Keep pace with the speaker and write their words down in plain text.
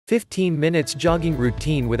15 minutes jogging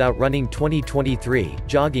routine without running. 2023.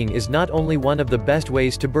 Jogging is not only one of the best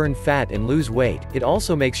ways to burn fat and lose weight, it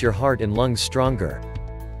also makes your heart and lungs stronger.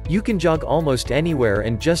 You can jog almost anywhere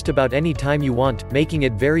and just about any time you want, making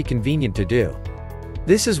it very convenient to do.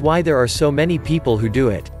 This is why there are so many people who do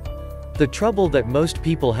it. The trouble that most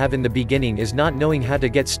people have in the beginning is not knowing how to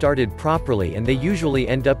get started properly, and they usually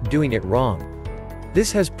end up doing it wrong.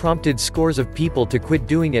 This has prompted scores of people to quit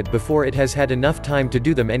doing it before it has had enough time to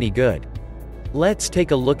do them any good. Let's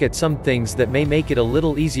take a look at some things that may make it a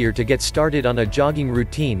little easier to get started on a jogging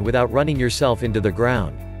routine without running yourself into the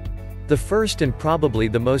ground. The first and probably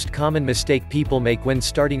the most common mistake people make when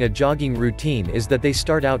starting a jogging routine is that they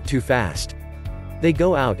start out too fast. They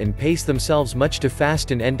go out and pace themselves much too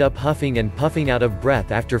fast and end up huffing and puffing out of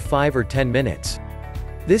breath after 5 or 10 minutes.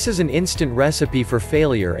 This is an instant recipe for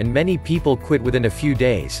failure, and many people quit within a few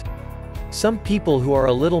days. Some people who are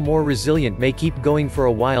a little more resilient may keep going for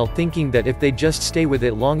a while, thinking that if they just stay with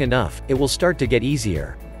it long enough, it will start to get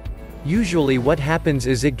easier. Usually what happens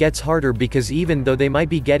is it gets harder because even though they might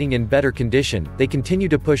be getting in better condition, they continue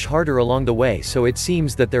to push harder along the way, so it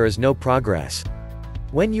seems that there is no progress.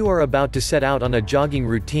 When you are about to set out on a jogging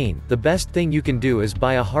routine, the best thing you can do is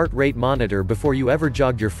buy a heart rate monitor before you ever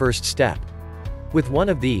jog your first step. With one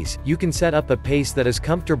of these, you can set up a pace that is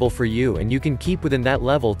comfortable for you, and you can keep within that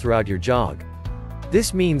level throughout your jog.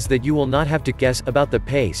 This means that you will not have to guess about the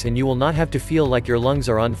pace, and you will not have to feel like your lungs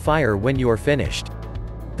are on fire when you are finished.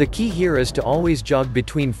 The key here is to always jog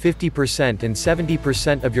between 50% and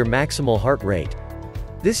 70% of your maximal heart rate.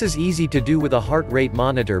 This is easy to do with a heart rate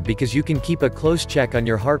monitor because you can keep a close check on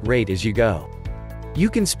your heart rate as you go. You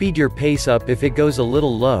can speed your pace up if it goes a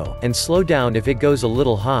little low, and slow down if it goes a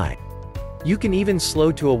little high. You can even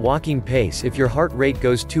slow to a walking pace if your heart rate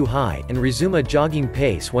goes too high, and resume a jogging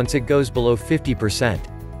pace once it goes below 50%.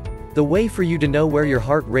 The way for you to know where your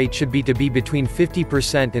heart rate should be between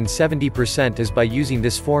 50% and 70% is by using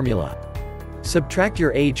this formula. Subtract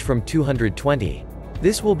your age from 220.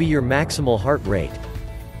 This will be your maximal heart rate.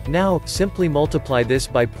 Now, simply multiply this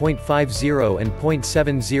by 0.50 and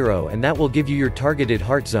 0.70, and that will give you your targeted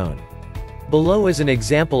heart zone. Below is an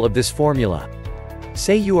example of this formula.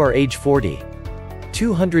 Say you are age 40.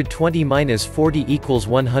 220 minus 40 equals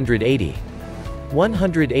 180.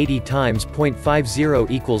 180 times 0.50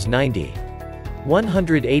 equals 90.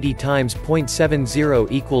 180 times 0.70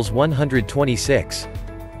 equals 126.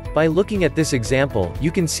 By looking at this example, you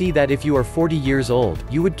can see that if you are 40 years old,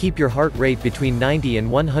 you would keep your heart rate between 90 and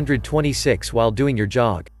 126 while doing your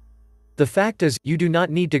jog. The fact is, you do not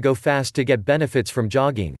need to go fast to get benefits from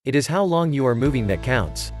jogging. It is how long you are moving that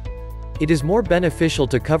counts. It is more beneficial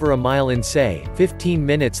to cover a mile in, say, 15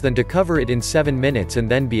 minutes than to cover it in 7 minutes and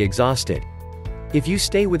then be exhausted. If you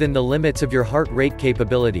stay within the limits of your heart rate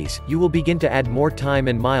capabilities, you will begin to add more time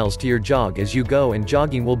and miles to your jog as you go, and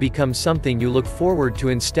jogging will become something you look forward to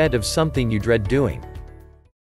instead of something you dread doing.